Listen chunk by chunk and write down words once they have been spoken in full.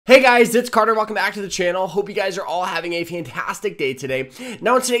Hey guys, it's Carter. Welcome back to the channel. Hope you guys are all having a fantastic day today.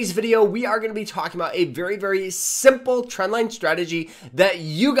 Now in today's video, we are going to be talking about a very simple trendline strategy that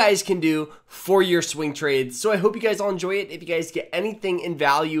you guys can do for your swing trades. So I hope you guys all enjoy it. If you guys get anything in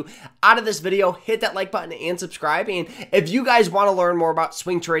value out of this video, hit that like button and subscribe. And if you guys want to learn more about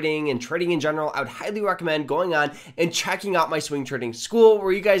swing trading and trading in general, I would highly recommend going on and checking out my swing trading school,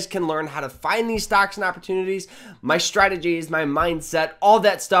 where you guys can learn how to find these stocks and opportunities, my strategies, my mindset, all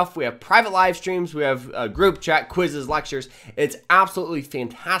that stuff. We have private live streams, we have a group chat, quizzes, lectures. It's absolutely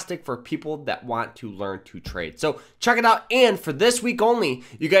fantastic for people that want to learn to trade. So check it out. And for this week only,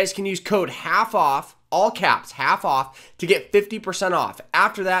 you guys can use code half off, all caps, half off, to get 50% off.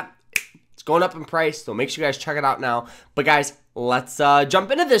 After that, it's going up in price, so make sure you guys check it out now. But guys, let's jump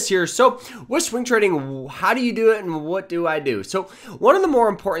into this here. So with swing trading, how do you do it and what do I do? So one of the more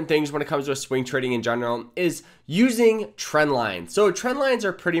important things when it comes to swing trading in general is using trend lines. So trend lines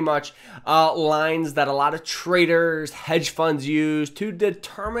are pretty much lines that a lot of traders, hedge funds use to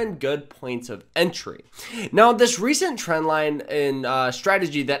determine good points of entry. Now, this recent trend line in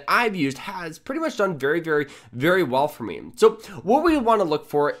strategy that I've used has pretty much done very well for me. So what we want to look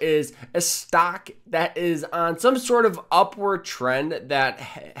for is a stock that is on some sort of upward trend that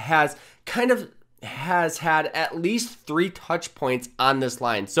has had at least 3 touch points on this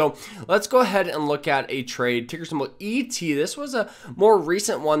line. So let's go ahead and look at a trade, ticker symbol ET. This was a more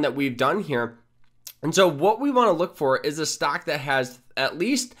recent one that we've done here. And so what we want to look for is a stock that has at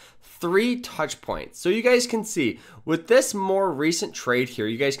least 3 touch points. So you guys can see with this more recent trade here,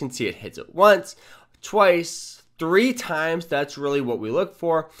 you guys can see it hits it once, twice, 3 times. That's really what we look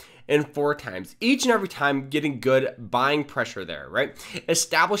for. And 4 times, each and every time getting good buying pressure there, right?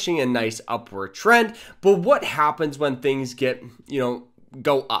 Establishing a nice upward trend. But what happens when things get,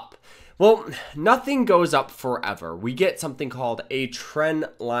 go up? Well, nothing goes up forever. We get something called a trend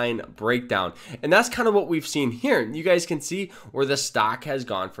line breakdown. And that's kind of what we've seen here. You guys can see where the stock has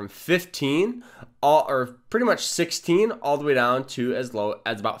gone from 15 or pretty much 16 all the way down to as low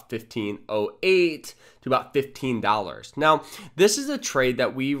as about 15.08 to about $15. Now, this is a trade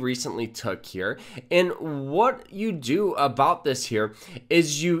that we recently took here. And what you do about this here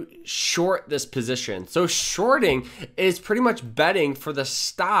is you short this position. So shorting is pretty much betting for the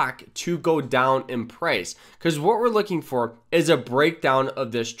stock to go down in price, because what we're looking for is a breakdown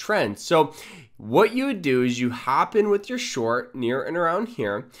of this trend. So what you would do is you hop in with your short near and around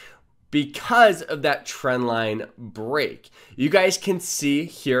here, because of that trend line break. You guys can see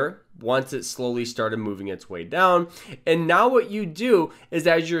here once it slowly started moving its way down. And now what you do is,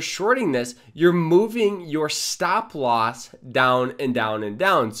 as you're shorting this, you're moving your stop loss down and down and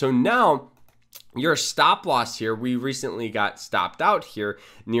down. So now your stop loss here, we recently got stopped out here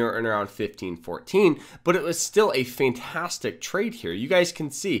near and around 15.14, but it was still a fantastic trade here. You guys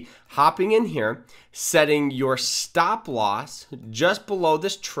can see hopping in here, setting your stop loss just below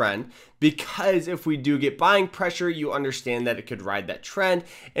this trend, because if we do get buying pressure, you understand that it could ride that trend,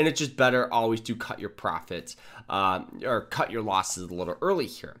 and it's just better always to cut your profits or cut your losses a little early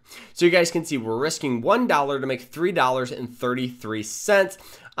here. So you guys can see we're risking $1 to make $3.33.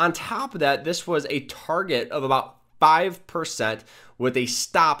 On top of that, this was a target of about 5% with a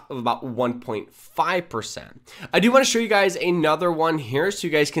stop of about 1.5%. I do want to show you guys another one here so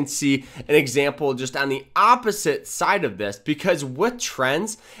you guys can see an example just on the opposite side of this, because with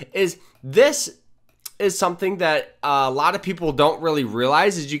trends this is something that a lot of people don't really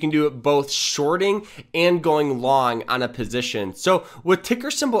realize, is you can do it both shorting and going long on a position. So with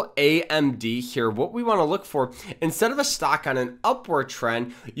ticker symbol AMD here, what we want to look for, instead of a stock on an upward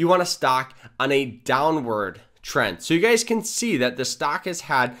trend, you want a stock on a downward trend. So you guys can see that the stock has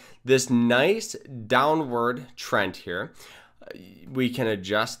had this nice downward trend here. We can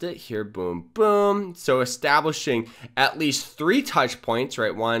adjust it here, boom, boom. So establishing at least 3 touch points,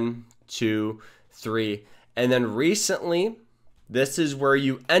 right? 1, 2, 3. And then recently, this is where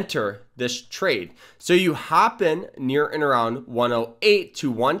you enter this trade. So you hop in near and around 108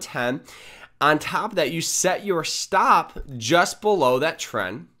 to 110. On top of that, you set your stop just below that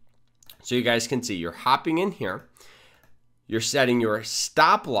trend. So you guys can see you're hopping in here. You're setting your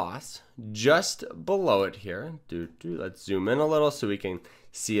stop loss just below it here. Let's zoom in a little so we can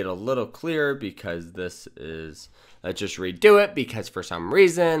see it a little clearer, because this is, let's just redo it because for some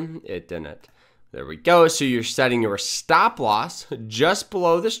reason it didn't. There we go. So you're setting your stop loss just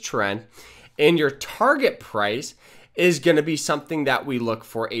below this trend, and your target price is going to be something that we look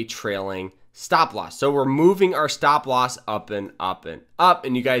for, a trailing stop loss. So we're moving our stop loss up and up and up,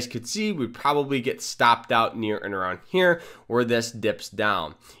 and you guys could see we probably get stopped out near and around here where this dips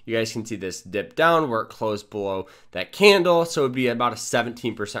down. You guys can see this dip down where it closed below that candle, so it would be about a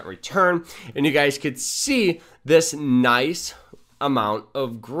 17% return, and you guys could see this nice amount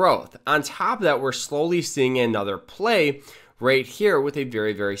of growth. On top of that, we're slowly seeing another play right here with a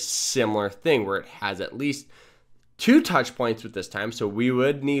very, very similar thing where it has at least 2 touch points with this time, so we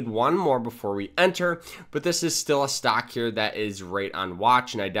would need 1 more before we enter, but this is still a stock here that is right on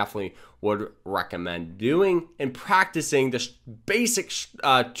watch, and I definitely would recommend doing and practicing this basic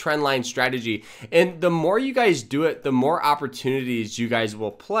trend line strategy. And the more you guys do it, the more opportunities you guys will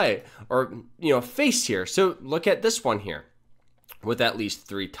play or face here. So look at this one here with at least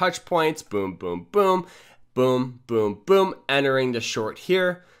 3 touch points, boom, boom, boom, boom, boom, boom, entering the short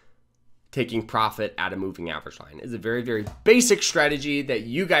here, taking profit at a moving average line. Is a very, very basic strategy that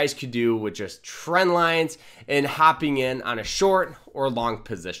you guys could do with just trend lines and hopping in on a short or long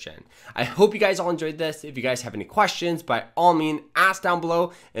position. I hope you guys all enjoyed this. If you guys have any questions, by all means, ask down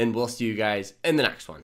below, and we'll see you guys in the next one.